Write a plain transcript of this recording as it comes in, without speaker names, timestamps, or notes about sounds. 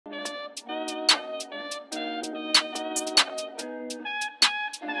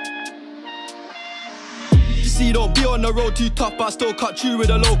See, don't be on the road too tough, but I still cut you with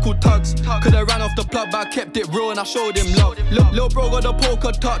the local tugs. Could've ran off the plug, but I kept it real and I showed him love. Lil' bro got the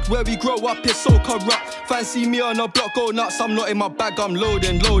poker touch, where we grow up is so corrupt. Fancy me on the block, go nuts, I'm not in my bag, I'm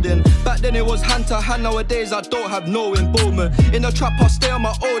loading. Back then it was hand to hand, nowadays I don't have no involvement. In the trap I stay on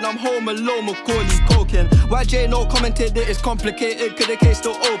my own, I'm home alone, Macaulay coking. YJ no commented that it's complicated, cause the case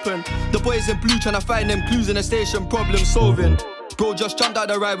still open. The boys in blue tryna find them clues in the station, problem solving. Bro just jumped out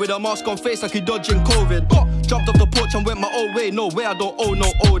the ride with a mask on face like he dodging COVID. Jumped off the porch and went my own way, no way I don't owe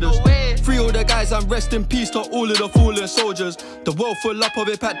no orders. Free all the guys and rest in peace to all of the fallen soldiers. The world full up of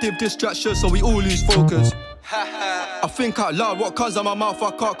impactive distractions, so we all lose focus. I think out loud, what comes out my mouth,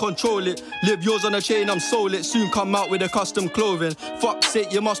 I can't control it. Live yours on a chain, I'm sold it. Soon come out with the custom clothing. Fuck's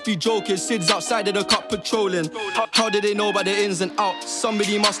sake, you must be joking. Sid's outside of the cup patrolling. How did they know about the ins and outs?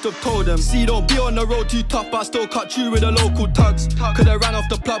 Somebody must have told them. See, don't be on the road too tough, but I still cut you with the local tugs. Could've ran off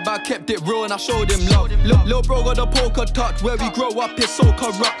the plug, but I kept it real and I showed him love. Lil' bro got the poker touch, where we grow up is so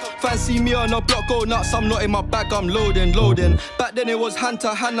corrupt. Fancy me on the block, go nuts, I'm not in my bag, I'm loading. Back then it was hand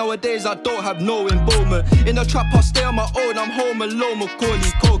to hand, nowadays I don't have no involvement. In the trap I stay on my own, I'm home alone,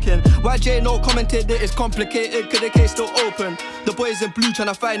 Macaulay coking. YJ no commented that it's complicated, cause the case still open. The boys in blue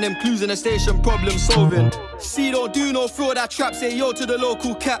tryna find them clues in the station, problem solving. See, don't do no fraud, that trap, say yo to the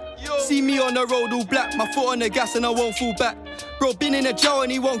local cat. See me on the road all black, my foot on the gas and I won't fall back. Bro been in the jail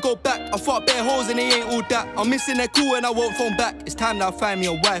and he won't go back. I fought bare holes and he ain't all that. I'm missing their cool and I won't phone back. It's time that I find me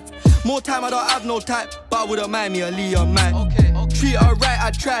a wife. More time I don't have no type, but I wouldn't mind me a Leah man. Treat her right,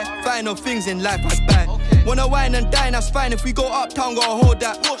 I try. Find no things in life I buy. Wanna wine and dine, that's fine. If we go uptown, gotta hold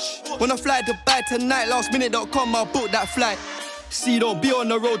that. Wanna fly to Dubai tonight, lastminute.com, I'll book that flight. See, don't be on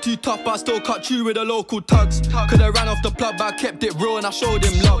the road too tough, but I still cut you with the local tugs. Could've ran off the plug, but I kept it real and I showed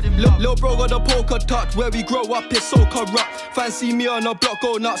him love. Lil' bro got the poker touch, where we grow up is so corrupt. Fancy me on the block,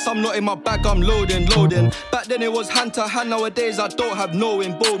 go nuts, I'm not in my bag, I'm loading. Back then it was hand to hand, nowadays I don't have no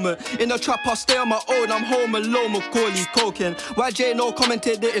involvement. In the trap I stay on my own, I'm home alone, Macaulay coking. YJ no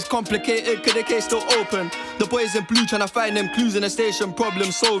commented that it's complicated, cause the case still open. The boys in blue tryna find them clues in the station,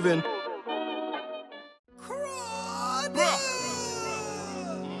 problem solving.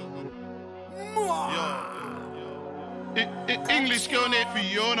 English girl named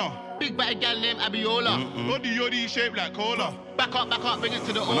Fiona. Big bad gal named Abiola. Body yoddy shaped like cola. Back up, bring it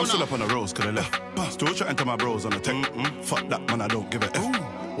to the owner. I'm still up on the roads, could I left. Still chatting to my bros on the tech. Fuck that, man, I don't give a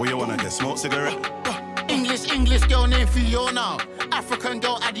F. What you wanna get, smoke cigarette? English girl named Fiona. African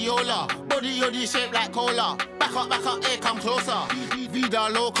girl Adiola. Body yoddy shaped like cola. Back up, here come closer. Vida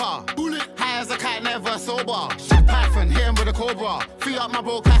loca. Bullet. High as a cat, never sober. Shot Python, hit him with a cobra. Free up my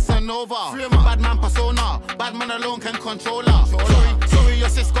bro Casanova. Bad man persona. Bad man alone can control her. Sorry, your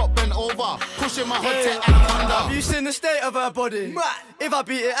sis got bent over. Pushing my hood tech anaconda. Have you seen the state of her body? If I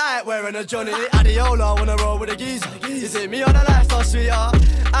beat it, I ain't wearing a Johnny. Adiola, wanna roll with a geezer. Is it me or the lifestyle, sweetheart?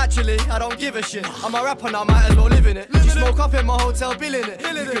 Actually, I don't give a shit. I'm a rapper now, might as well live in it. You smoke up in my hotel, billing it.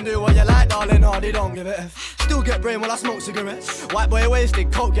 You can do what you like, darling, hardy don't give a F. Still get brain while I smoke cigarettes. White boy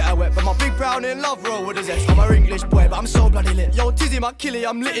wasted, coke get her wet. But my big brown in love roll with a zest. I'm a English boy, but I'm so bloody lit. Yo, Tizzy, my killie,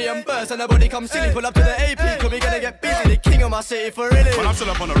 I'm litty and burst. And nobody come silly, pull up to the AP. Cause we gonna get busy, the king of my city for really. When I'm still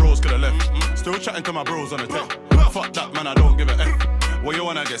up on the roads, could I left. Still chatting to my bros on the tech. Fuck that, man, I don't give a F. What you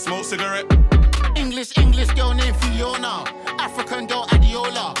wanna get, smoke cigarette? English girl named Fiona. African girl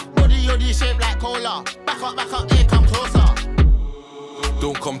Adiola. Body yoddy shaped like cola. Back up, here come closer.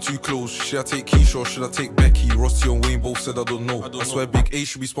 Don't come too close. Should I take Keisha or should I take Becky? Rusty and Wayne both said I don't know. I swear Big A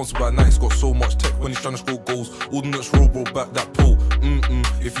should be sponsored by Nike's got so much tech when he's trying to score goals. Ordnance roll, bro, back that pole.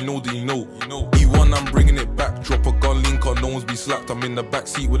 If you know, then you know. E1, I'm bringing it back. Drop a gun link on, no one's be slapped. I'm in the back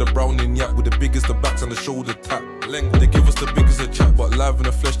seat with a Browning yak with the biggest the backs and the shoulder tap. They give us the biggest a chat, but live in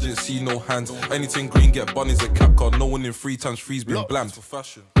the flesh didn't see no hands. Anything green, get bunnies a cap card. No one in 3 times 3's been bland for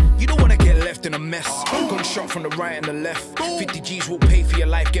fashion. You don't wanna get left in a mess. Gunshot from the right and the left. 50 G's will pay for your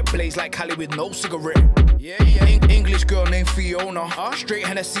life. Get blazed like Cali with no cigarette. English girl named Fiona. Straight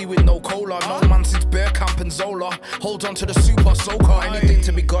Hennessy with no cola. No man since Bear Camp and Zola. Hold on to the super soaker. Anything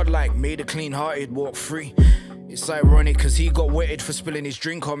to be godlike. Made a clean-hearted, walk free. It's ironic cause he got wetted for spilling his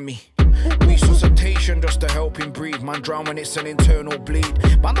drink on me. Resuscitation just to help him breathe. Man drown when it's an internal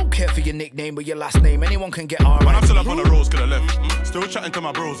bleed. Man don't care for your nickname or your last name. Anyone can get R. When I'm still up on the roads, could I left. Still chatting to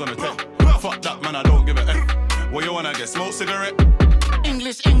my bros on the tech. Fuck that, man, I don't give a F. What you wanna get, smoke cigarette?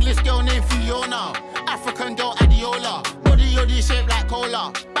 English girl named Fiona. African girl Adiola. Body yoddy shaped like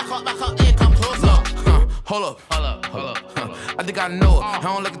cola. Back up, here come closer. Hold up. I think I know her. I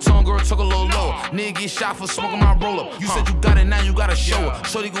don't like a tongue, girl, talk a little low. Nigga get shot for smoking my roll up. You said you got it, now you gotta show her.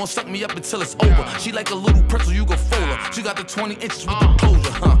 Shorty gon' suck me up until it's over. She like a little pretzel, you can fold her. She got the 20 inches with the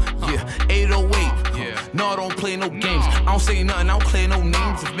closure, yeah, 808. No, I don't play no games. I don't say nothing, I don't play no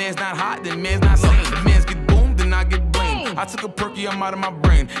names. If man's not hot, then man's not sane. If man's get boomed, then I get blamed. I took a perky, I'm out of my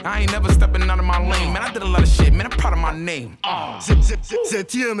brain. I ain't never stepping out of my lane. Man, I did a lot of shit, man, I'm proud of my name.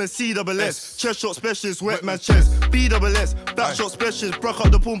 ZTMC double S. Chest shot specialist, wet my chest. BSS, back shot specialist. Broke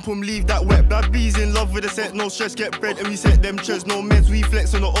up the pum pum, leave that wet. Bad bees in love with the set, no stress, get bread. And we set them chest, no meds. We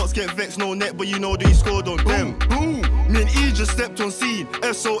flex on the odds, get vexed, no net. But you know they scored on them. Boom. Me and E just stepped on scene.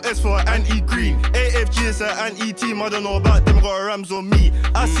 SOS for anti-green. AFG is an anti-team. I don't know about them, I got Rams on me.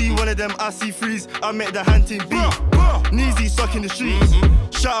 I see one of them, I see freeze. I met the hunting B. Kneesy stuck in the streets.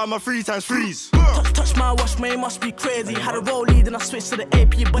 Shout out my 3 times freeze. Touch my watch, man, it must be crazy. Had a rollie, then I switched to the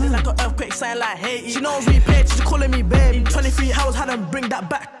AP. Body like an earthquake, sign like Haiti. She knows me, paid, she's calling me baby. 23 hours, had them bring that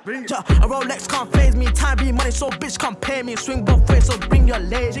back. A Rolex can't phase me. Time be money, so bitch can't pay me. Swing both ways, so bring your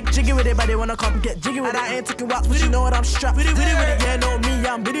leg. Jiggy with it, but they wanna come get jiggy with it. I ain't taking rocks, but you know what I'm strapped. With it, yeah, know me,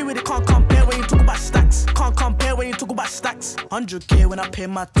 I'm with it. Can't compare when you talk about stacks. Can't compare when you talk about stacks. 100K when I pay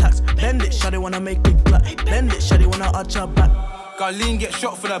my tax. Bend it, shawty wanna make it clap. Bend it, shawty wanna arch her back. Lean get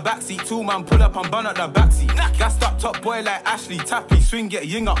shot for the backseat. 2 man pull up and bun up the backseat. Gassed up top boy like Ashley. Tappy, swing get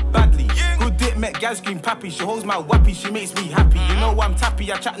ying up badly. Good dick met gal scream pappy. She holds my wappy, she makes me happy. You know I'm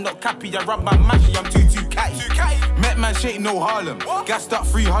tappy, I chat not cappy. I rub my mashy, I'm too catty. Met man shake no Harlem. Gassed up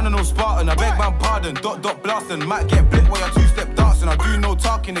 300 no Spartan. I beg man pardon. Dot blasting. Might get blipped while you're 2-step dancing. I do no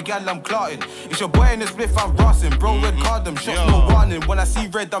talking, the gal I'm clarting. It's your boy in the spliff, I'm rassing. Bro, red card them. Shots no warning. When I see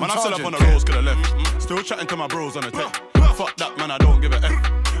red, I'm charging. Man, I'm still up on the roads, could have left. Still chatting to my bros on the tech. Fuck that, man, I don't give a F.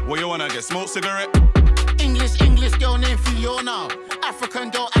 What you wanna get, smoke cigarette? English girl named Fiona. African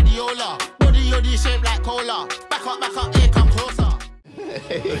girl Adiola. Body yoddy shaped like cola. Back up, here come closer.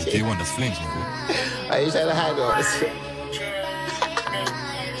 You want the flings, man? Are you trying to hang on?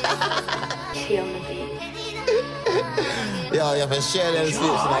 Chill on the beat. Yo, you have to share them slips and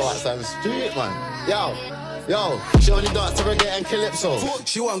all that some street, man. Yo, she only dance to reggae and calypso.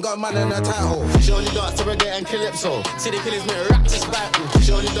 She won't got man in her title. She only dance to reggae and calypso. City killers make raps is battle.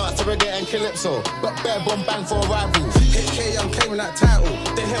 She only dance to reggae and calypso. Got bare bomb bang for a rival. HK, I'm claiming that title.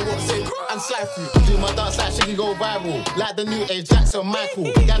 They hear what's it and slide through. Do my dance like she can go viral. Like the new age Jackson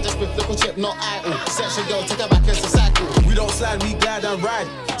Michael. Ganja with little chip, not idle. Section girl, take her back as a cycle. We don't slide, we glide and ride.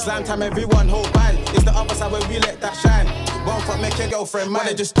 Slam time, everyone hold band. It's the other side where we let that shine. Won't fuck, make your girlfriend mine.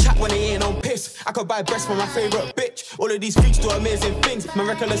 Wanna just chat when they ain't on piss. I could buy breasts for my favourite bitch. All of these freaks do amazing things. My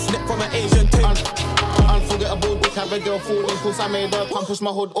reckless slip from an Asian thing. Unforgettable dick, have a girl falling. Cause I made her come push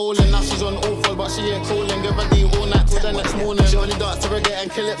my hood all in. Now she's on all full, but she ain't calling. Give her D all night till the next morning. She only dance to reggae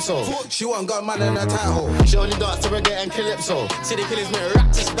and calypso. She won't got man in her title. She only dance to reggae and calypso. City killers make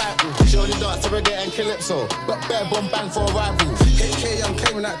raps is battle. She only dance to reggae and calypso. Got bare bomb bang for a rival. HK, I'm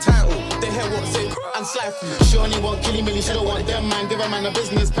claiming that title. They hear what's it and slide through. She only want killy milly, she don't want them man. Give a man a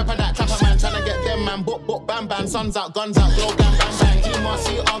business, pepper that trapper man. Tryna get them man, book, bam bam. Suns out, guns out, glow bang bang bang.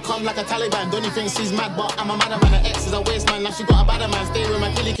 GMRC, come like a Taliban. Don't you think she's mad, but I'm a madder man. Her ex is a waste man, now she got a badder man. Stay with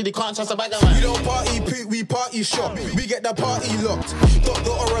my killy, can't trust a bagger man. We don't party poop, we party shop. We get the party locked. Dot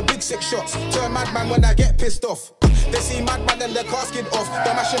or a big 6 shots. Turn madman when I get pissed off. They see madman and the casket off.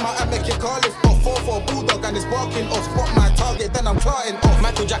 They mashing my hand, make your car lift off. 4-4 bulldog and it's barking off. Spot my target, then I'm clarting off.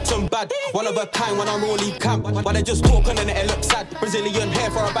 Michael Jackson bad, one of a kind when I'm rolling camp. But they just talking and it looks sad. Brazilian hair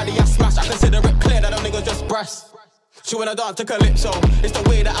for a baddie I smash. I consider it clear that them niggas just brass. She wanna dance to calypso. It's the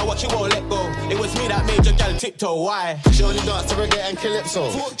way that I watch, you won't let go. It was me that made your gal tiptoe, why? She only dance to reggae and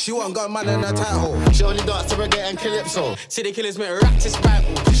calypso. She won't got man in her title. She only dance to reggae and calypso. City killers make raps is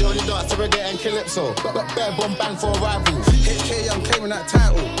battle. She only dance to reggae and calypso. Got bare bomb bang for a rival. HK, I'm claiming that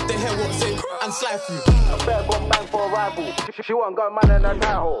title. They hear what's it and slide through. A bare bomb bang for a rival. She won't got man in her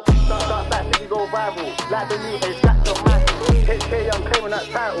title. Dance like she go rival. Like the new age Jackson Michael. HK, I'm claiming that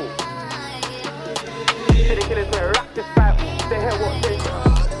title. City killers make raps is battle. They hear what's it.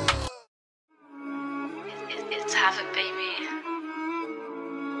 It's Havoc, baby.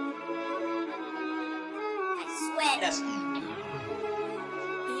 I swear.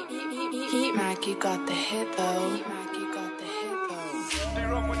 Heat Maggie got the hit though. Heat Maggie got the hit though. They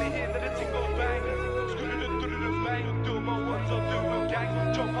run when they hear that the thing goes bang. Bang. Do my ones or do a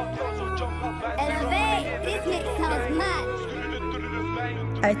gang. Jump up close or jump up back. Elevate, this mix sounds mad. Bang.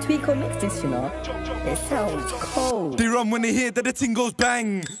 I tweak or mix this, you know. Jump It sounds cold. They run when they hear that the ting goes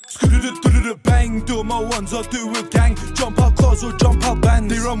bang. Bang, do it my ones or do it with gang. Jump out cars or jump out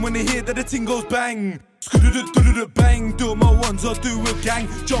bands. They run when they hear that the ting goes bang. Bang, do it my ones or do it with gang.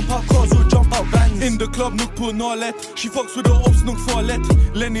 Jump out cars or jump out bands. In the club, nook på nollet. She fucks with the ops, nook farlet.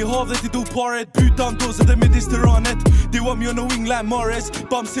 Lenny Harvey, they do paret. Boot down doors at the Mediterranean. They want me on the wing like Morris.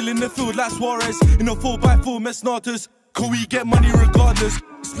 But I'm still in the field like Suarez. In a 4x4 Messnatas. Can we get money regardless?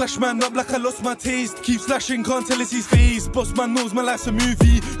 Splash man up like I lost my taste. Keep slashing, can't tell it's his face. Boss man knows my life's a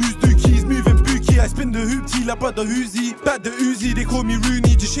movie. Who's dookies, moving bookie. I spin the hoopty like brother Uzi. Back the Uzi, they call me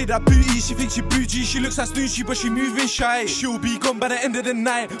Rooney. Just shade that booty, she thinks she bougie. She looks like Snoochy, but she moving shy. She'll be gone by the end of the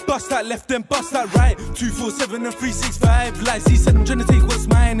night. Bust that left, then bust that right. 247 and 365. Like he said, I'm trying to take what's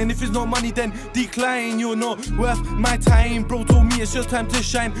mine. And if it's not money, then decline. You're not worth my time. Bro told me it's your time to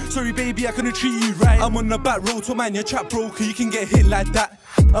shine. Sorry baby, I couldn't treat you right. I'm on the back road to man, your trap broker. You can get hit like that.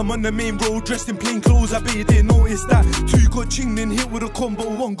 I'm on the main road dressed in plain clothes, I bet you didn't notice that. Two got chinged and hit with a combo,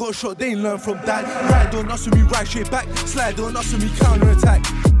 one got shot, they ain't learn from that. Ride on us when we ride straight back, slide on us when we counter attack.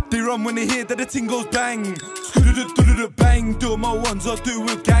 They run when they hear that the ting goes bang. Bang, do it my ones or do it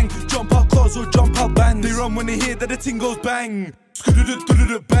with gang. Jump out cars or jump out bands. They run when they hear that the ting goes bang.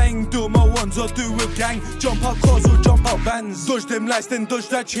 Bang, do it my ones or do it with gang. Jump out cars or jump out bands. Dodge them lights, then dodge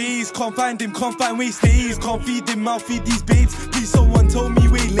that chase. Can't find him, can't find where he stays. Can't feed him, I'll feed these babes. Please someone tell me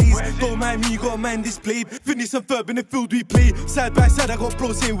where he lays. Don't mind me, got a man displayed. Finish some verb in the field we play. Side by side, I got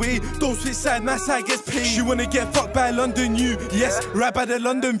bros same way. Don't switch side, my side gets paid. She wanna get fucked by London U. Yes, right by the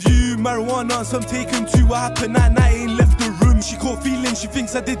London View. Marijuana, some taken too. What happened that night, ain't left the room. She caught feeling, she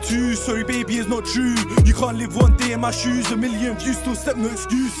thinks I did too. Sorry baby, it's not true. You can't live one day in my shoes. A million views, still step, no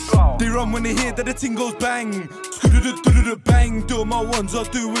excuse. They run when they hear that the ting goes bang. Bang, do it my ones or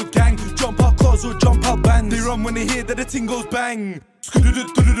do it with gang. Jump out cars or jump out bands. They run when they hear that the ting goes bang.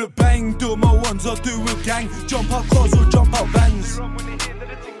 Bang, do it my ones or do it with gang. Jump out cars or jump out bands.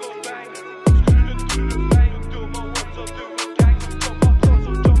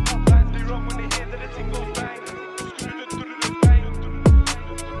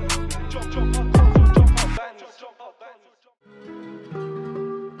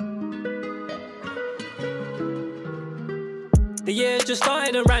 The year's just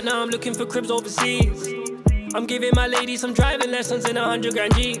started and right now I'm looking for cribs overseas. I'm giving my lady some driving lessons in a 100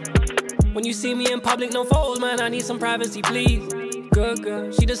 grand Jeep. When you see me in public, no photos, man, I need some privacy, please. Good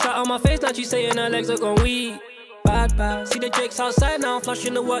girl, she just sat on my face, now she saying her legs are gone weak. Bad, bad, see the Drake's outside now, I'm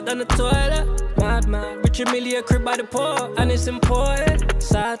flushing the water down the toilet. Mad, mad, rich and Millie a crib by the port, and it's important.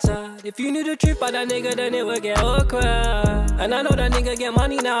 Sad, sad, if you knew the truth about that nigga, then it would get awkward. And I know that nigga get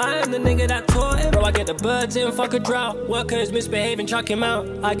money now, I am the nigga that taught him. Bro, I get the birds in, fuck a drought. Workers misbehaving, chuck him out.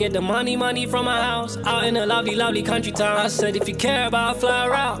 I get the money from my house, out in a lovely, lovely country town. I said if you care about a fly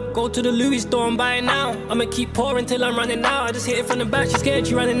route, go to the Louis store and buy it now. I'ma keep pouring till I'm running out. I just hit it from the back, she scared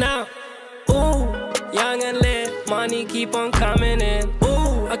she running out. Ooh, young and lit, money keep on coming in.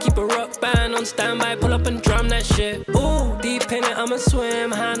 Ooh, I keep a rock band on standby, pull up and drum that shit. Ooh, deep in it, I'ma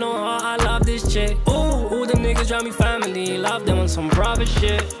swim, hand on heart, I love this chick. Ooh, all the niggas around me family, love them on some brother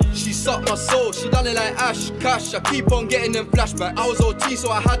shit. She sucked my soul, she done it like Ash Cash. I keep on getting them flashbacks. I was OT so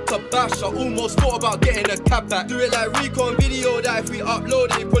I had to bash. I almost thought about getting a cab back. Do it like Rico on video, that if we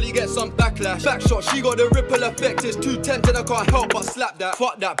upload it, probably get some backlash. Backshot, she got the ripple effect. It's too tempted, I can't help but slap that.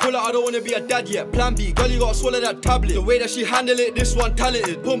 Fuck that, pull out, I don't wanna be a dad yet. Plan B, girl, you gotta swallow that tablet. The way that she handle it, this one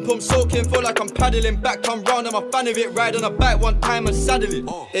talented. Pum pum soaking, feel like I'm paddling. Back come round, I'm a fan of it. Ride on a bike one time and saddle it.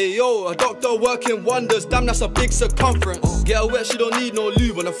 Hey yo, a doctor working wonders. Damn, that's a big circumference. Get her wet, she don't need no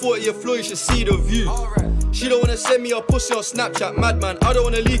lube. On a 40-year floor, you should see the view. She don't wanna send me a pussy on Snapchat, madman. I don't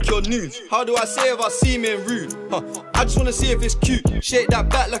wanna leak your nudes. How do I say if I seem rude? I just wanna see if it's cute. Shake that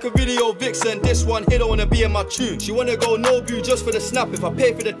back like a video vixen. This one here don't wanna be in my tune. She wanna go no boo just for the snap. If I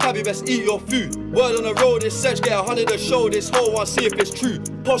pay for the tab, you best eat your food. Word on the road, this search, get 100 a show. This whole one, see if it's true.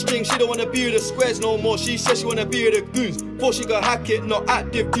 Posh thing, she don't wanna be with the squares no more. She says she wanna be with the goons. Before she got hack it, not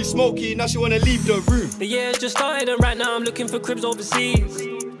active, too smoky. Now she wanna leave the room. The year's just started and right now I'm looking for cribs overseas.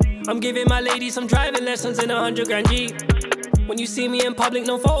 I'm giving my lady some driving lessons in a 100 grand Jeep. When you see me in public,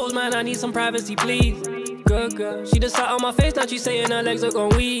 no photos, man, I need some privacy, please. Good girl, she just sat on my face, now she saying her legs are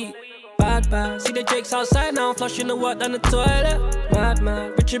gone weak. Bad, bad, see the Drake's outside now, I'm flushing the water down the toilet. Mad,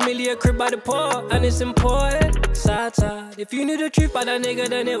 mad, rich and Millie a crib by the port, and it's important. Sad, sad, if you knew the truth about that nigga,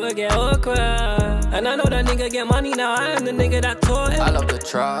 then it would get awkward. And I know that nigga get money now, I am the nigga that taught him. I love the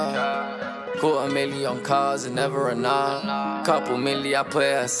tribe. $250,000 cars and never enough. Couple milli I put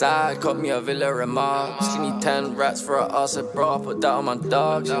it aside, cut me a Villa Remark. She need 10 rats for a asset, bro, I put that on my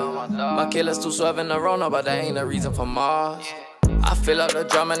dogs. My killers still swerving around, but that ain't a reason for Mars. I feel up the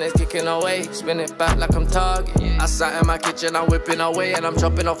drum and it's kicking away. Spin it back like I'm Target. I sat in my kitchen, I'm whipping away, and I'm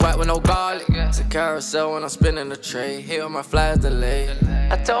chopping off white with no garlic. It's a carousel when I'm spinning the tray. Here on my flies delay.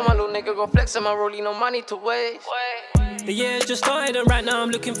 I tell my little nigga go flex on my rollie, no money to waste. The year's just started and right now I'm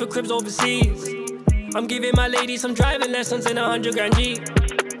looking for cribs overseas. I'm giving my lady some driving lessons in 100 grand Jeep.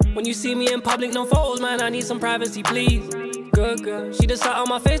 When you see me in public, no photos, man, I need some privacy, please. Good girl, she just sat on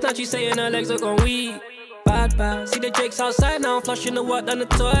my face, now she saying her legs are gone weak. Bad, bad, see the Drakes outside now, I'm flushing the water down the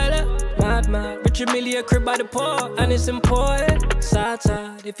toilet. Mad, mad, Richard Millie a crib by the port, and it's important. Sad,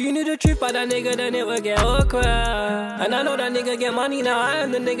 sad, if you knew the truth about that nigga, then it would get awkward. And I know that nigga get money now, I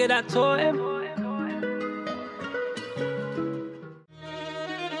am the nigga that taught him.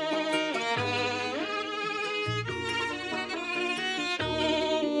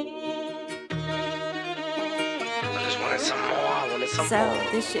 Some more, I wanted some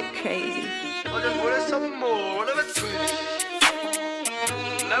more. This shit crazy. I just wanted some more, another twist.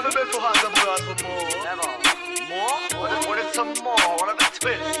 Never been for hot, some more, for more. Never. More? I just wanted some more, another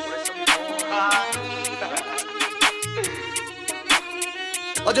twist.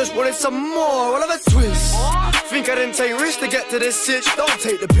 I just wanted some more, another twist. Think I didn't take risks to get to this sitch, don't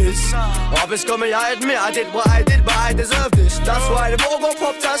take the piss. I've been scummy, I admit I did what I did, but I deserve this. That's why the ball got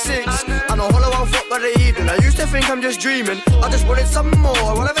popped at 6. I know hollow one fuck by the evening. I used to think I'm just dreaming. I just wanted some more,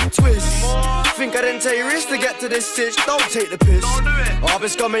 I'll have a twist. Think I didn't take risks to get to this sitch, don't take the piss. I've been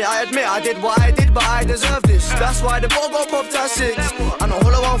scummy, I admit I did what I did, but I deserve this. That's why the ball got popped at 6. I know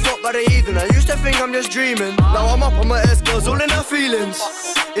hollow one fuck by the evening. I used to think I'm just dreaming. Now I'm up on my S-girls, all in her feelings.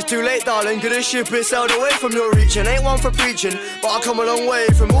 It's too late, darling, could this ship it sailed away from your reaching? Ain't one for preaching, but I come a long way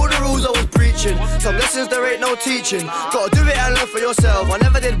from all the rules I was preaching. Some lessons there ain't no teaching. Gotta do it and learn for yourself. I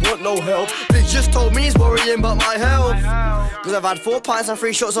never did want no help. Bitch just told me he's worrying about my health. Cause I've had 4 pints and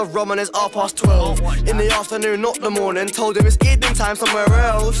 3 shots of rum and it's 12:30. In the afternoon, not the morning. Told him it's evening time somewhere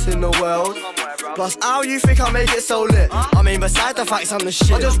else in the world. Plus, how you think I make it so lit? I mean, besides the facts, I'm the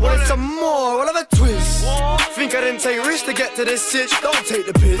shit. I just wanted some more, I'll have a twist. Think I didn't take risks to get to this sitch, don't take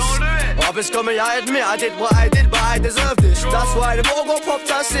the piss. I've been scummy, I admit I did what I did, but I deserve this. That's why the ball got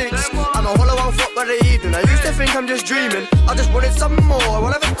popped at 6. I'm a hollow one fuck by the evening. I used to think I'm just dreaming. I just wanted some more,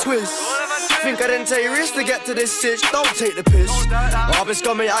 I'll have a twist. Think I didn't take risks to get to this sitch, don't take the piss. I've been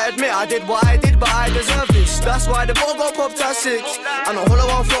scummy, I admit I did what I did, but I deserve this. That's why the ball got popped at 6. I'm a hollow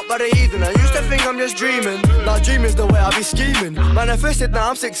one fuck by the evening. I used to think I'm just dreaming. Now dreaming's the way I be scheming. Manifested, now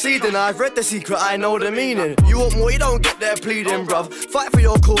I'm succeeding. I've read the secret, I know the meaning. You want more, you don't get there pleading, bruv. Fight for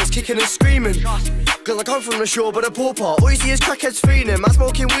your cause, kicking and screaming. Cause I come from the shore, but the poor part. All you see is crackheads feeling. Man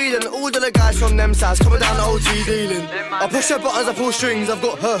smoking weed and all of the guys from them sides coming down the OT dealing. I push her buttons, I pull strings. I've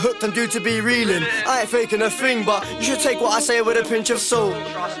got her hooked and due to be reeling. I ain't faking a thing, but you should take what I say with a pinch of salt.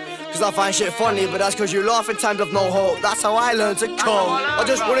 Cause I find shit funny, but that's cause you laugh in times of no hope. That's how I learned to cope. I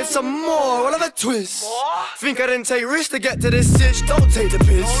just wanted some more, I'll have a twist. Think I didn't take risks to get to this sitch, don't take the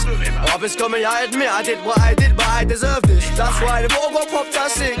piss. I've been scummy, I admit I did what I did, but I deserve this. That's why the ball got popped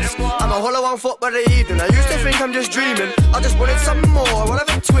at 6. I'm a hollow one fuck by the evening. I used to think I'm just dreaming. I just wanted some more, I'll have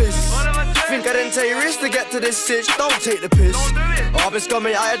a twist. Think I didn't take risks to get to this sitch, don't take the piss. I've been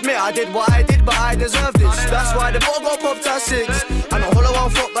scummy, I admit I did what I did, but I deserve this. That's why the ball got popped at 6. I'm a hollow one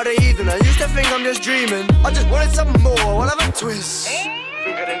fuck by the evening. I used to think I'm just dreaming. I just wanted some more, I'll have a twist.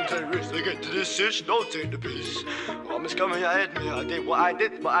 Think I didn't take risks to get to this sitch, don't take the piss. I'm just coming, I admit I did what I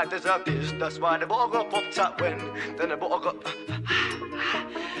did, but I deserve this. That's why the ball got popped up when, then the ball got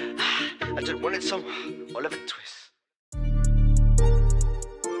I just wanted some, I'll have a twist.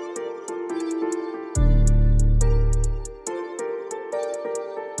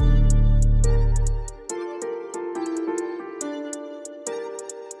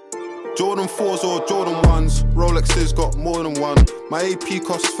 Jordan 4s or Jordan 1s, Rolexes got more than one. My AP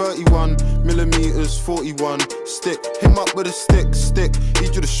costs 31, millimeters 41. Stick, him up with a stick,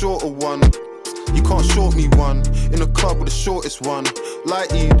 need you the shorter one. You can't short me one, in the club with the shortest one.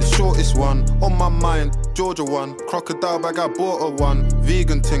 Lighty, the shortest one, on my mind, Georgia one. Crocodile bag, I bought her one.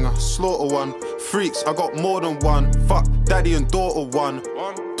 Vegan tinger, slaughter one. Freaks, I got more than one. Fuck, daddy and daughter one.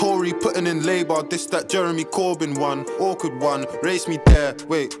 Tory putting in labour, this that Jeremy Corbyn one. Awkward one, race me there,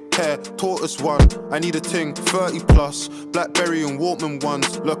 wait, care, tortoise one. I need a ting, 30 plus, Blackberry and Walkman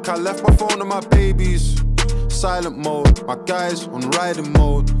ones. Look, I left my phone on my babies. Silent mode, my guys on riding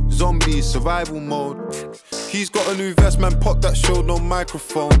mode. Zombies, survival mode. He's got a new vest, man, pop that showed no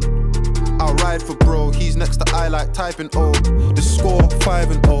microphone. I'll ride for bro, he's next to I like typing O. The score,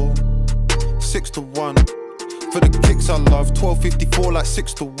 5-0, 6-1. For the kicks I love, 12.54 like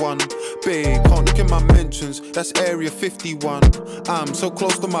 6-1. Babe, can't look in my mentions, that's area 51. I'm so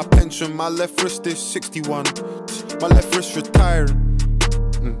close to my pension, my left wrist is 61. my left wrist retiring.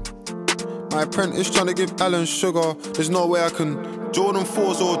 My apprentice tryna give Alan sugar. There's no way I can. Jordan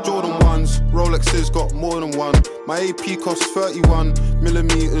 4s or Jordan 1s. Rolexes got more than one. My AP costs 31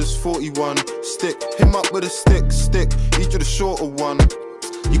 millimeters, 41. Stick him up with a stick. Each of the shorter one.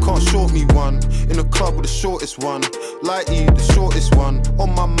 You can't short me one. In the club with the shortest one. Lighty, the shortest one.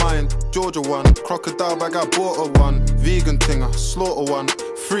 On my mind, Georgia one. Crocodile bag, I bought her one. Vegan thing, I slaughter one.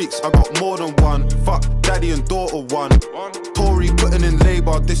 Freaks, I got more than one. Fuck, daddy and daughter one. Tory putting in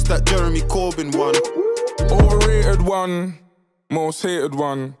labour, this that Jeremy Corbyn one. Overrated one, most hated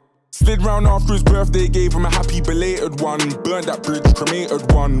one. Slid round after his birthday, gave him a happy belated one. Burned that bridge,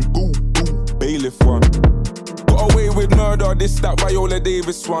 cremated one. Boo, bailiff one. Got away with murder, this that Viola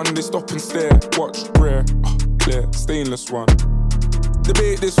Davis one. They stop and stare, watch, rare, clear, stainless one.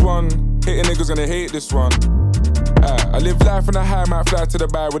 Debate this one, hating niggas gonna hate this one. I live life on a high, might fly to the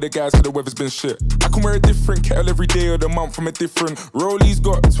bar with the guys cause the weather's been shit. I can wear a different kettle every day of the month from a different. Rolly's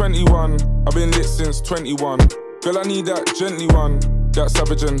got 21, I've been lit since 21. Girl, I need that gently one, that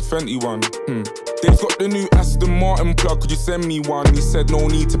Savage and Fenty one. They've got the new Aston Martin plug, could you send me one? He said no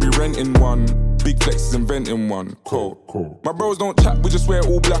need to be renting one. Big Flex is inventing one. Cool. My bros don't chat, we just wear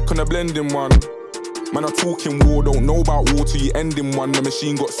all black on a blending one. Man, I'm talking war, don't know about war till you end in one. The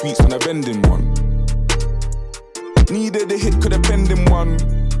machine got sweets on a vending one. Needed a hit, could have penned him one.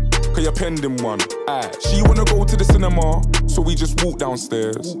 Cause you're pending one. She wanna go to the cinema, so we just walk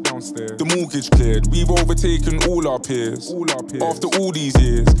downstairs. The mortgage cleared, we've overtaken all our peers. After all these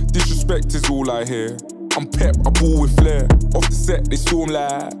years, disrespect is all I hear. I'm pep, I ball with flair. Off the set, they storm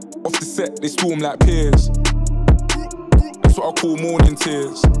like peers. That's what I call morning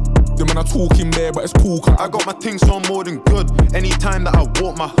tears. Them when I talking bare, but it's cool. I got my things on more than good. Anytime that I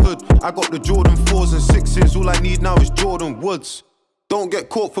walk my hood, I got the Jordan 4s and 6s. All I need now is Jordan Woods. Don't get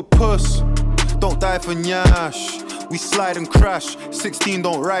caught for puss, don't die for nyash. We slide and crash. 16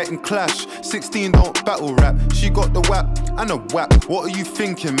 don't write and clash. 16 don't battle rap. She got the whap and a whap. What are you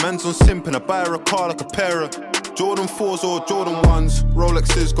thinking? Man's on simping. I buy her a car like a pair of Jordan 4s or Jordan 1s.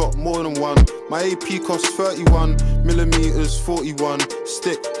 Rolexes got more than one. My AP costs 31 millimeters, 41.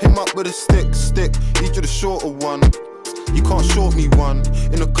 Stick him up with a stick. Each of the shorter one. You can't short me one.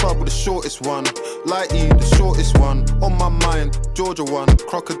 In the club with the shortest one. Lighty, the shortest one. On my mind, Georgia one.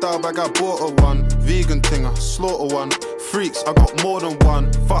 Crocodile bag, I bought her one. Vegan thing, I slaughter one. Freaks, I got more than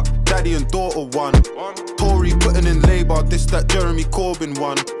one. Fuck, daddy and daughter one. Tory putting in labour, this that Jeremy Corbyn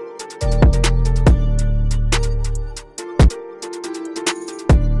one.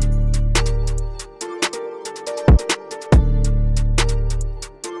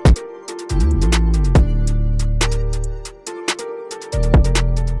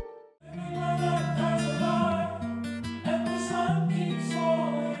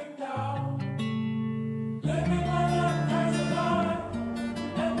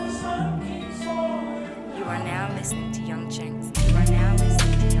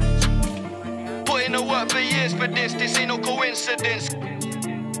 This ain't no coincidence.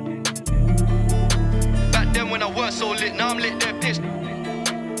 Back then when I weren't so lit, now I'm lit, they're pissed.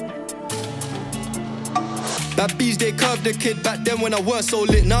 Bad bees, they curved the kid. Back then when I weren't so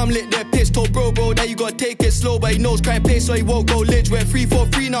lit, now I'm lit, they're pissed. Told bro that you gotta take it slow, but he knows crime pay, so he won't go lich. Went 3 for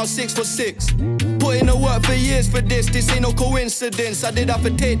 3, now 6 for 6. Put in the work for years for this ain't no coincidence. I did have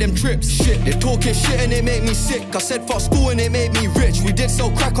to take them trips. Shit, they talking shit and it made me sick. I said fuck school and it made me rich. We did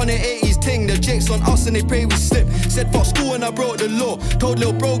sell crack on the 80s ting. The jakes on us and they pray we slip. Said fuck school and I broke the law. Told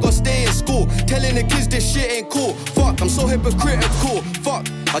little bro gotta stay in school. Telling the kids this shit ain't cool. Fuck, I'm so hypocritical. Fuck,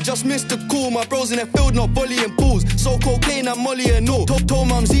 I just missed the call. My bros in the field not volleying pools. So cocaine and molly and all. Told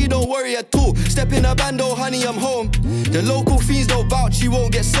mum Z don't worry at all. Step in a bando, honey, I'm home. The local fiends don't vouch, you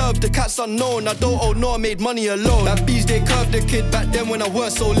won't get served. The cat's unknown, I don't owe no, I made money alone. Bad bees, they curved the kid. Back then when I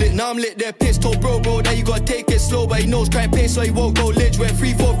weren't so lit, now I'm lit, they're pissed. Told bro that you gotta take it slow, but he knows crime pay, so he won't go lich. Went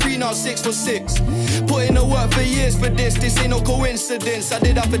 3 for 3, now 6 for 6. Put in the work for years for this ain't no coincidence. I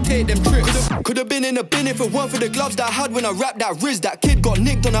did have to take them trips. Could've been in the bin if it weren't for the gloves that I had when I rapped that Riz. That kid got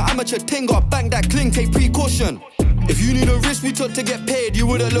nicked on an amateur ting, got banged that cling, take precaution. If you knew the risk we took to get paid, you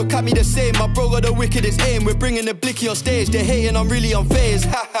wouldn't look at me the same. My bro got the wickedest aim. We're bringing the blicky on stage. They're hating, I'm really unfazed.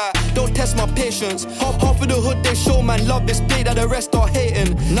 Haha, don't test my patience. Half of the hood they show, man, love this play that the rest are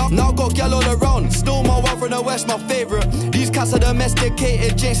hating. Now got gal all around. Still my one from the west, my favourite. These cats are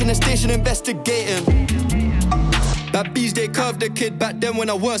domesticated. Jake's in the station investigating. Bad bees, they curved the kid. Back then when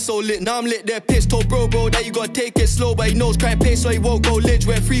I weren't so lit, now I'm lit, they're pissed. Told bro that you gotta take it slow, but he knows crime pay, so he won't go lich.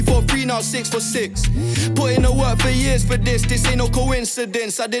 Went 3 for 3, now 6 for 6. Put in the work for years for this ain't no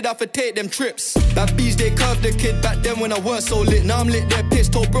coincidence. I did have to take them trips. Bad bees, they curved the kid. Back then when I weren't so lit, now I'm lit, they're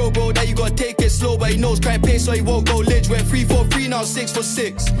pissed. Told bro that you gotta take it slow. slow, but he knows crime pace, so he won't go lidge. Went 3-4-3, now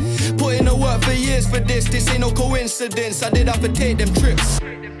 6-for-6. Put in the work for years for this ain't no coincidence. I did have to take them trips.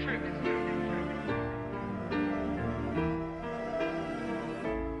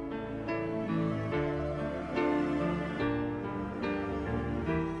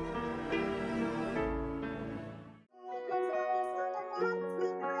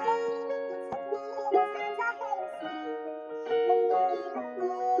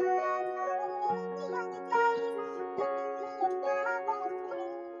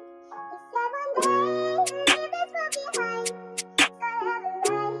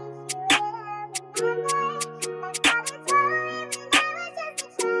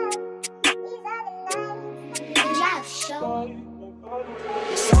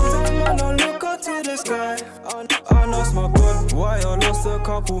 I lost my God, why I lost a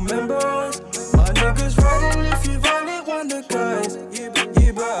couple members. My niggas riding if you violate one the guys.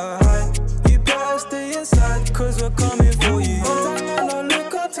 You better hide, you better stay inside, cause we're coming for you. Sometimes I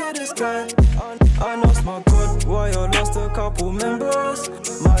look up to the sky. I lost my God, why I lost a couple members.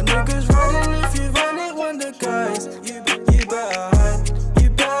 My niggas riding if you violate one the guys. You better hide, you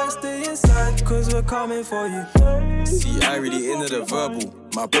better stay inside, cause we're coming for you. See, I really into the verbal.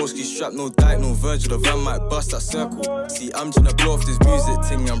 My broski strapped, no Dyke, no Virgil. The van might bust that circle. See, I'm tryna blow off this music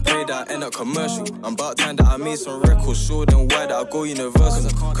thing and pray that I end up commercial. I'm about time that I made some records, show them why that I go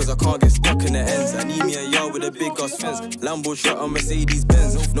universal. Cause I can't get stuck in the ends. I need me a yard with a big ass fence. Lambo truck on Mercedes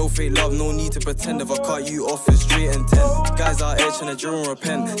Benz. No fake love, no need to pretend. If I cut you off, it's straight and 10. Guys out here tryna drill and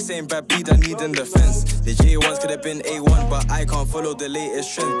repent. Same bad beat I need in defense. The J1s could have been A1, but I can't follow the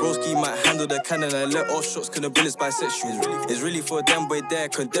latest trends. Broski might handle the cannon and let off shots, cause the bullets bisexual. It's really for them, boy, there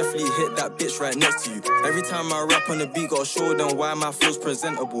could definitely hit that bitch right next to you. Every time I rap on the beat, gotta show them why my flow's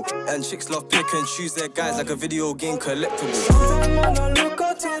presentable. And chicks love pick and choose their guys like a video game collectible. Sometimes I look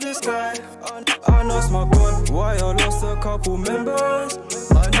up to the sky. I lost my God, why I lost a couple members.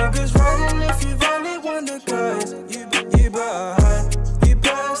 My niggas riding if you violate one the guys. You better hide, you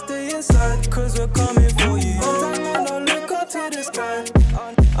better stay inside, cause we're coming for you. Sometimes I look up to the sky.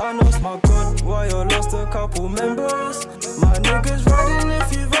 I lost my God, why I lost a couple members. My niggas riding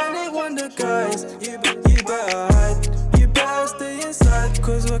if you violate one the guys. You better hide, you better stay inside,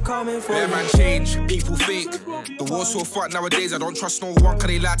 cause we're coming for you. Yeah, man, change, people fake. The war's so fucked nowadays, I don't trust no one, cause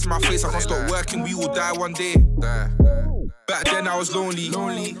they lie to my face. I can't stop working, we all die one day. Back then I was lonely.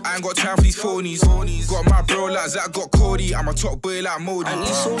 I ain't got time for these phonies. Got my bro like Zach, got Cody. I'm a top boy like Modi. At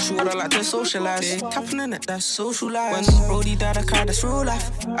least social, I like to socialise. Tapping in it, that's social life. When Brody died, I cried, that's real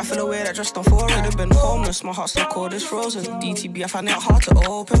life. I feel away that just on for it. Could've been homeless, my heart's so cold, it's frozen. DTB, I find it hard to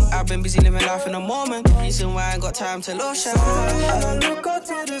open. I've been busy living life in the moment. Reason why I ain't got time to lotion. I look up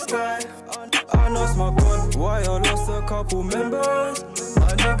to the sky. I lost my God, why I lost a couple members.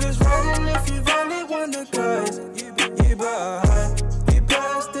 My niggas riding if you violate one the guys. You better hide, you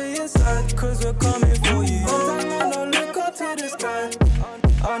better stay inside, cause we're coming for you. Sometimes I look up to the sky.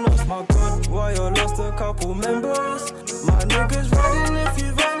 I lost my God, why I lost a couple members. My niggas riding if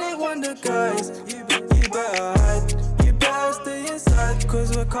you violate one the guys. You better hide, you better stay inside,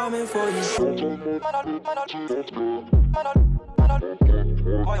 cause we're coming for you.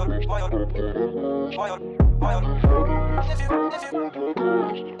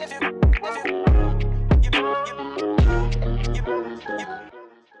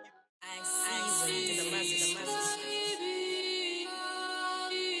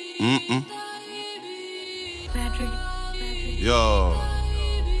 Yo.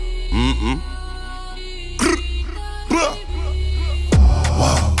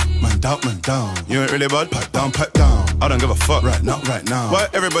 Wow, man down. You ain't really bad, pipe down. I don't give a fuck right now. Why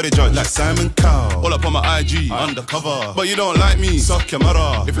everybody judge like Simon Cowell? All up on my IG, undercover. But you don't like me, suck your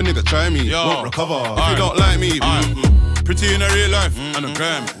mother. If a nigga try me, won't recover. If you don't like me, pretty in a real life, and a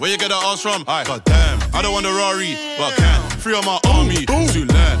gram. Where you get that ass from? God damn, I don't want a Rari, but I can. Free on my army,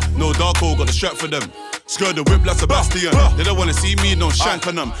 Zulan. No Darko, got the strap for them. Skirt the whip like Sebastian. They don't wanna see me, no shank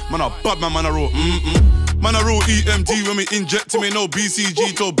on them. Man, I bad man, I roll. Man, I roll EMD when we inject him, ain't no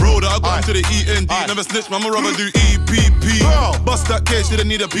BCG. Told bro that I got him to the END. Never snitch, man, my rubber do EPP. Bust that case, didn't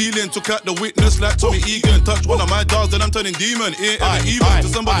need a peeling. Took out the witness like Tommy Egan. Touch one of my dogs, then I'm turning demon. Ain't ever even to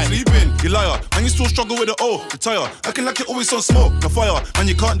somebody sleeping. You liar, and you still struggle with the O. Retire, acting like you always on smoke, no fire. And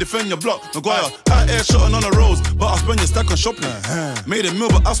you can't defend your block, no guire. Out here shotting on the roads, but I spend your stack on shopping. Made a meal,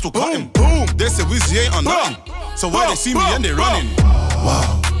 but I still cut him. Boom, they say Wizzy ain't on nothing. So why they see me and they running?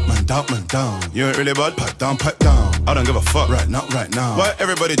 Wow. Man down. You ain't really bad, pipe down. I don't give a fuck right now. Why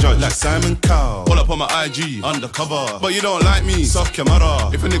everybody judge like Simon Cowell? All up on my IG, undercover. But you don't like me, suck your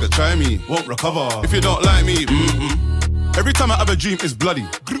mother. If a nigga try me, won't recover. If you don't like me, Every time I have a dream, it's bloody.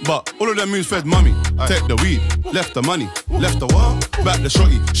 But all of them moves fed mummy. Take the weed, left the money, left the what? Back the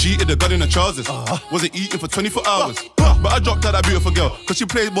shorty. She hid the gun in the trousers. Wasn't eating for 24 hours. But I dropped out that beautiful girl, cause she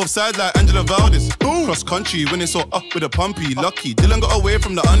plays both sides like Angela Valdez. Cross country, when it's so up with a pumpy. Lucky, Dylan got away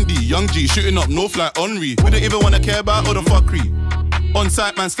from the undie. Young G shooting up north like Henri. We don't even wanna care about all the fuckery. On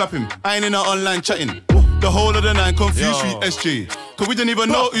site, man, slap him. I ain't in our online chatting. The whole of the night confused with SJ. Cause we didn't even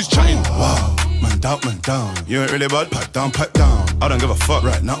know who's chatting. Wow, man down. You ain't really bad, pipe down. I don't give a fuck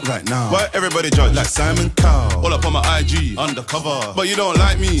right now. Why everybody judge like Simon Cowell? All up on my IG, undercover. But you don't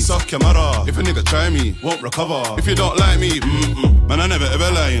like me, suck your mother. If a nigga try me, won't recover. If you don't like me, man, I never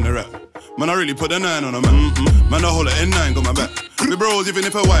ever lie in the rap. Man, I really put the 9 on a man. Man, I hold it N9, got my back. We bros, even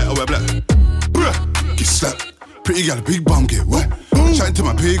if I white, I wear black. Bruh, get slapped. Pretty gal, a big bum, get wet. Chatting to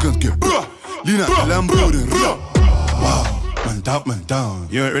my pagans, get bruh. Lean out the Lambo, then wow. Man down.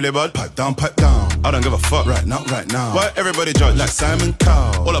 You ain't really bad, pipe down. I don't give a fuck right now. Why everybody judge like Simon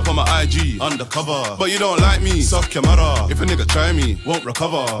Cowell? All up on my IG, undercover. But you don't like me, suck your mother. If a nigga try me, won't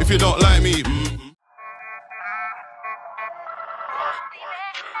recover. If you don't like me,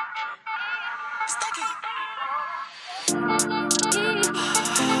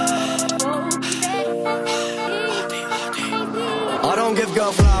 I don't give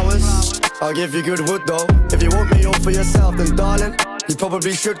girl flowers, I'll give you good wood though. If you want me all for yourself, then darling, you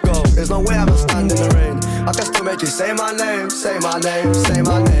probably should go. There's no way I'ma stand in the rain. I can still make you say my name, say my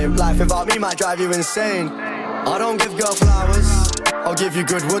name. Life without me might drive you insane. I don't give girl flowers, I'll give you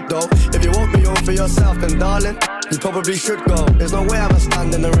good wood though. If you want me all for yourself, then darling, you probably should go. There's no way I'ma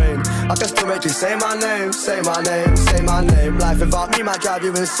stand in the rain. I can still make you say my name, say my name. Life without me might drive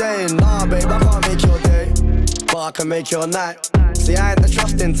you insane. Nah, babe, I can't make your day, but I can make your night. See, I ain't the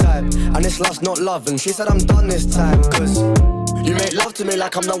trusting type, and it's lust, not love. And she said I'm done this time, cause you make love to me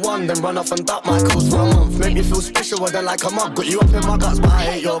like I'm the one, then run off and duck my calls for a month. Make me feel special, then like a mug. Got you up in my guts, but I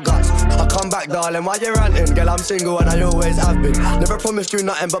hate your guts. I come back, darling, why you ranting? Girl, I'm single and I always have been. Never promised you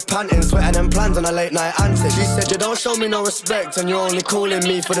nothing but panting, sweating and plans on a late night antics. She said you don't show me no respect, and you're only calling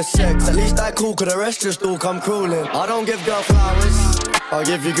me for the sex. At least I cool, cause the rest just all come crawling. I don't give girl flowers, I'll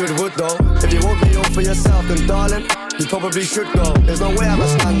give you good wood though. If you want me all for yourself, then darling, you probably should go. There's no way I'ma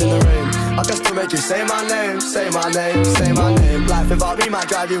stand in the rain. I can still make you say my name, say my name. Life without me might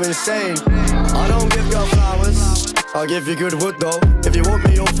drive you insane. I don't give girl flowers, I'll give you good wood though. If you want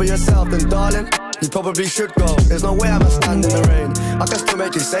me all for yourself, then darling, you probably should go. There's no way I'ma stand in the rain. I can still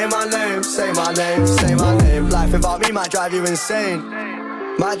make you say my name, say my name. Life without me might drive you insane.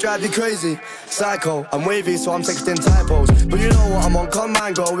 Might drive you crazy, psycho, I'm wavy so I'm texting typos. But you know what, I'm on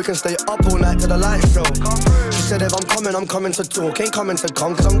command, girl, we can stay up all night to the light show. She said if I'm coming to talk. Ain't coming to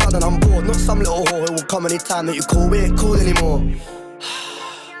come, cause I'm done and I'm bored. Not some little whore who will come anytime that you call. We ain't cool anymore.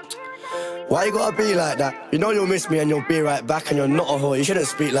 Why you gotta be like that? You know you'll miss me and you'll be right back. And you're not a whore, you shouldn't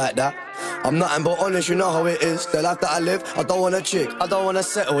speak like that. I'm nothing but honest, you know how it is. The life that I live, I don't want a chick, I don't want to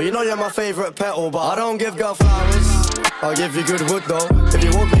settle. You know you're my favourite petal, but I don't give girl flowers, I'll give you good wood though. If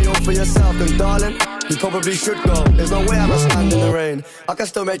you want me all for yourself, then darling, you probably should go. There's no way I'ma stand in the rain. I can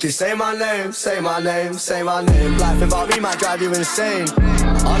still make you say my name, say my name. Life without me might drive you insane.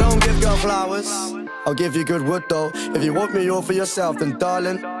 I don't give girl flowers, I'll give you good wood though. If you want me all for yourself, then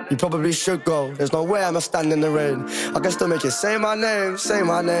darling, you probably should go. There's no way I'ma stand in the rain. I can still make you say my name, say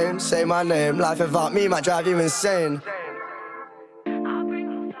my name. Life without me might drive you insane.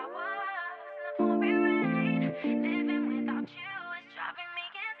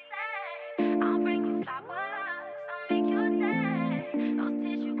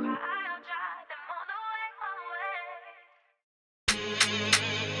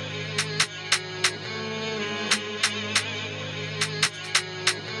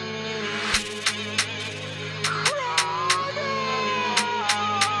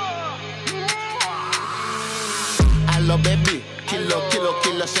 Hello baby, kilo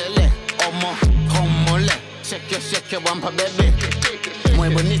shele. Omo, como le. Shake your bumper baby. Muy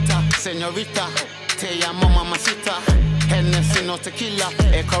bonita, señorita. Te llamo mamacita. Hennessy no tequila.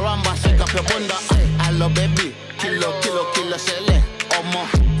 Caramba, shake up your bunda. Hello baby, kilo shele. Omo,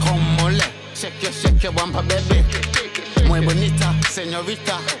 como le. Shake your bumper baby. Muy bonita,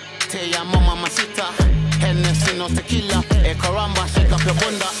 señorita. Te llamo mamacita. Hennessy no tequila. Caramba, shake up your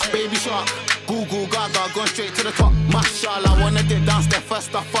bunda. Baby shark. Goo gaga, gone straight to the top. Mashallah, wanna dip down step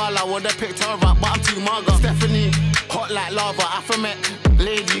first of all. I would've picked her up, but I'm too maga. Stephanie, hot like lava, Afromet.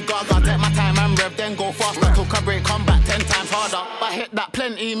 Lady Gaga, take my time and rev, then go faster. Took a break, come back 10 times harder. I hit that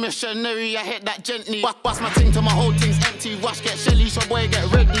plenty, missionary, I hit that gently. Bust my ting till my whole thing's empty. Wash, get shelly, so boy, get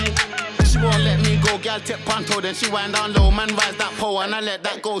ready. She won't let me go, girl tip panto, then she wind down low. Man rise that pole and I let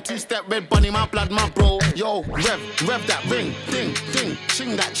that go. Two-step red bunny, my blood, my bro. Yo, rev that ring, ding, ding.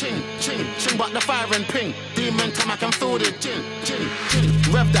 Ching that ching, ching, ching. But the fire and ping. Demon time I can feel the ching, ching,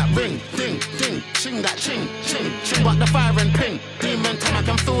 ching. Rev that ring, ding, ding. Ching that ching, ching, ching. But the fire and ping. Demon time I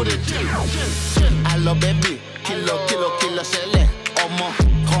can feel the ching, ching, ching. Hello baby, kilo, shele. Omo,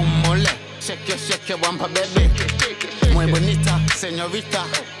 homole. Shake your bumper baby. Muy bonita, señorita.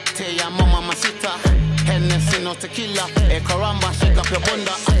 Te llamo mamacita. Hennessy no tequila. Caramba, shake up your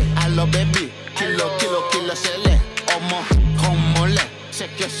bunda. Hello baby, kilo, shele. Omo, homole.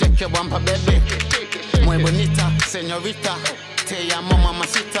 Shake your bumper baby. Muy bonita, señorita. Te llamo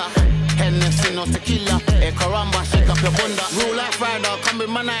mamacita. Hennessy no tequila. Caramba, shake up your bunda. Rule like Friday, come with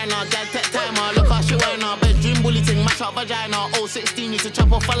my niner. Gal tech timer, look how she whine her. Bedroom bully ting, mash up vagina. 016 used to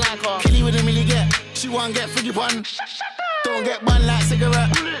chop off a like her. Killy with a milli get, she won't get figgy bun. Don't get bun like cigarette.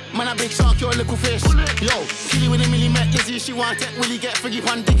 Man a big shark, you're a little fish. Yo, Killy with a milli met Lizzie. She want tech, willy get figgy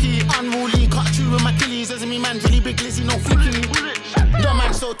pun dicky. Unruly, cut through with my killies. As me man, really big Lizzie, no flicky. The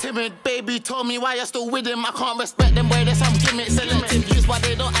man so timid, baby told me why you're still with him. I can't respect them, boy, there's some gimmicks. Selective use why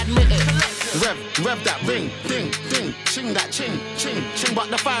they don't admit it. Rev that ring, ding, ding. Ching that ching, ching, ching. But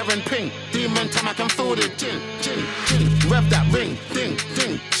the fire and ping. Demon time I can feel the ching, ching, ching. Rev that ring, ding,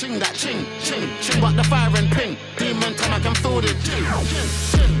 ding. Ching that ching, ching, ching. But the fire and ping. Demon time I can feel the ching, ching,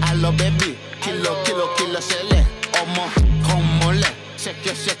 ching. Hello baby, kilo, shele. Omo, homole.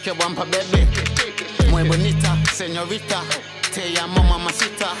 Shake your bumper baby. Muy bonita, señorita. Te llamo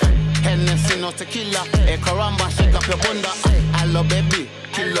mamacita. Hennessy no tequila. Caramba, shake up your bunda. Hello baby,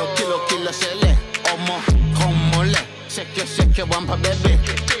 kilo, shele. Omo, homole. Shake your bumper baby.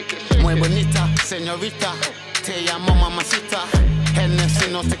 Muy bonita, señorita. Te llamo mamacita.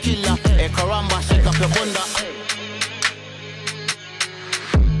 Hennessy no tequila. Caramba, shake up your bunda.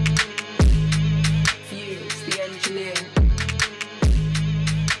 Fuse, the engineer.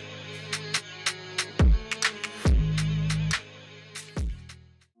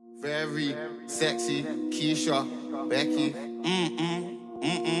 Very sexy, Keisha, Becky.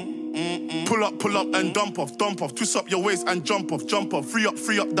 Pull up and dump off. Twist up your waist and jump off. Free up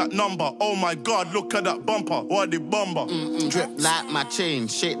that number. Oh my God, look at that bumper. What the bumper? Drip like my chain,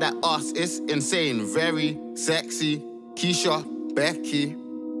 shake that ass, it's insane. Very sexy, Keisha, Becky.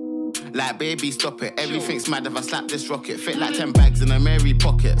 Like baby, stop it. Everything's mad if I slap this rocket. Fit like 10 bags in a Mary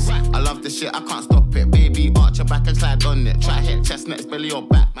pockets. I love this shit, I can't stop it. Baby, arch your back and slide on it. Try hit chestnuts, belly or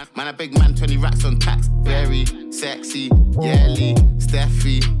back. Man, a big man, 20 racks on tax. Very sexy, Yelly,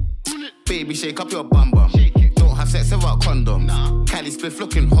 Steffi. Baby, shake up your bum bum. Don't have sex without condom. Cali spliff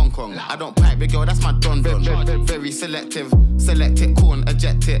looking Hong Kong. I don't pipe, big girl, that's my don. Very selective. Select it, cool and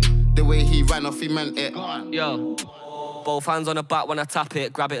eject it. The way he ran off, he meant it. Yo. Both hands on the back when I tap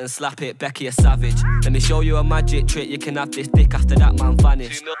it, grab it and slap it, Becky a savage. Let me show you a magic trick, you can have this dick after that man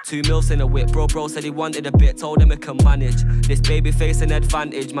vanished. 2 mils in a whip, bro said he wanted a bit, told him he can manage. This baby face an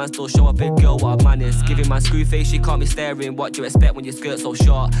advantage, man still show a big girl what I manage. Giving my screw face, she can't be staring, what do you expect when your skirt's so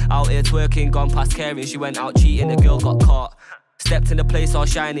short? Out here twerking, gone past caring, she went out cheating, the girl got caught. Stepped in the place all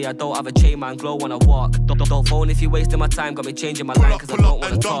shiny, I don't have a chain, man, glow when I walk. Don't phone if you're wasting my time, got me changing my line, cause I don't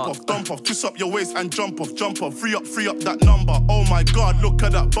wanna talk. Dump off, twist up your waist and jump off. Free up that number. Oh my God, look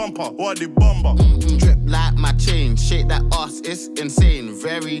at that bumper. What the bumper? Drip like my chain, shake that ass, it's insane.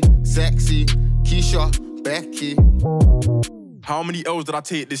 Very sexy, Keisha, Becky. How many L's did I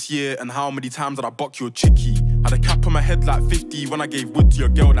take this year and how many times did I buck your chickie? Had a cap on my head like 50 when I gave wood to your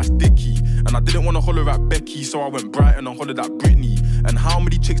girl, that's dicky. And I didn't want to holler at Becky, so I went Brighton and hollered at Britney. And how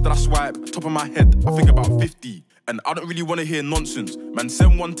many chicks did I swipe? Top of my head, I think about 50. And I don't really want to hear nonsense. Man,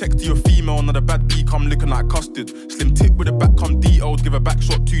 send one text to your female, another bad B come looking like custard. Slim tip with a back come DO'd, give a back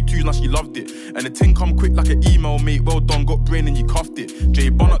shot 2-2, now she loved it. And the ting come quick like an email, mate, well done, got brain and you cuffed it. Jay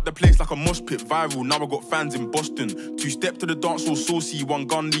bun up the place like a mosh pit, viral, now I got fans in Boston. 2-step to the dance all saucy, one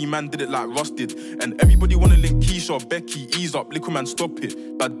gun Lee man did it like rusted. And everybody wanna link Keisha, Becky, ease up, liquor man stop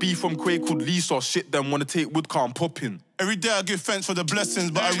it. Bad B from Quay called Lisa, shit them wanna take wood car and pop in. Every day I give thanks for the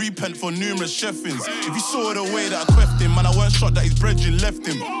blessings, but I repent for numerous cheffings. If you saw the way that I queffed him, man, I weren't shot that his brethren left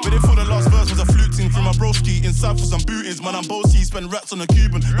him. But they thought the last verse was a flute thing from my broski in South for some bootings. Man, I'm bossy, spend rats on a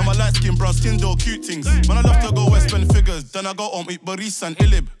Cuban. Now my light skin, brown skin, do cute things. Man, I love to go west, spend figures. Then I go home, eat Baris and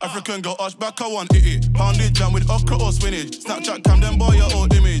Ilib. African girl, arch back, I want it. Pounded jam with okra or spinach. Snapchat cam, then boy your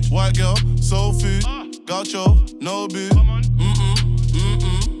old image. White girl, soul food, gaucho, no boo.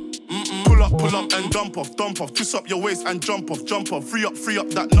 Pull up and dump off. Twist up your waist and jump off. Free up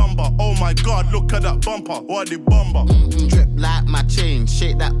that number. Oh my God, look at that bumper. What the bumper? Drip like my chain,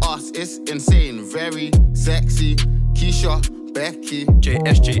 shake that ass, it's insane. Very sexy, Keisha, Becky.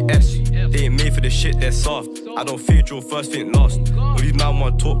 JS, they ain't made for the shit, they're soft. I don't fear drill, first think last. All these man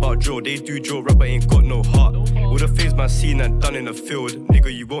want talk about drill, they do drill rap but ain't got no heart. All the things man seen and done in the field,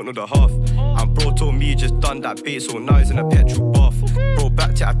 nigga you won't know the half. And bro told me he just done that bait, so now he's in a petrol bath. Bro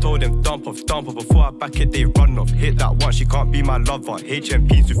backed it, I told him dump off. Before I back it, they run off. Hit that one, she can't be my lover.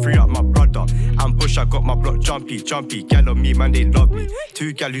 HMPs to free up my brother. Ambush, I got my block jumpy. Gal on me, man, they love me.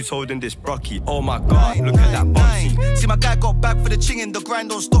 Two gal who's holding this brocky. Oh my god, look at that bumpy. See my guy got back for the ching in the grind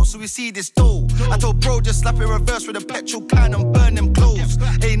don't stop, so we see this dough. I told bro just slap it reverse with a petrol can and burn them clothes.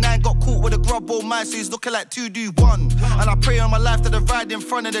 A9 got caught with a grub old man, so he's looking like 2-do-1. And I pray on my life that the ride in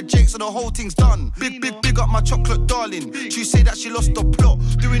front of the Jake, so the whole thing's done. Big up my chocolate darling. She say that she lost the plot.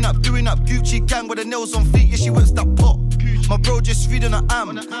 Doing up Gucci gang with the nails on feet, yeah she whips that pot. My bro just reading an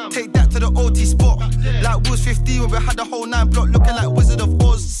am. Take that to the OT spot. Like was 15 when we had the whole 9 block looking like Wizard of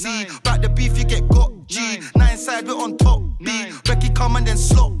Oz. See, back the beef you get got G. 9 side we're on top B. Becky come and then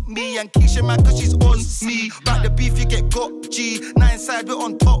slop me. And Keisha man cause she's on me. Back the beef you get got G. 9 side we're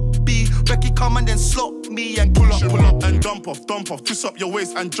on top B. Becky come and then slop me. And pull up and dump off. Twist up your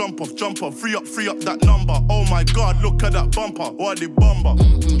waist and jump off. Free up that number. Oh my god, look at that bumper. What the bumper?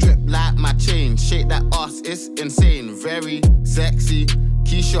 Drip like my chain. Shake that ass, it's insane. Very sexy.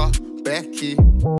 Keisha, Becky.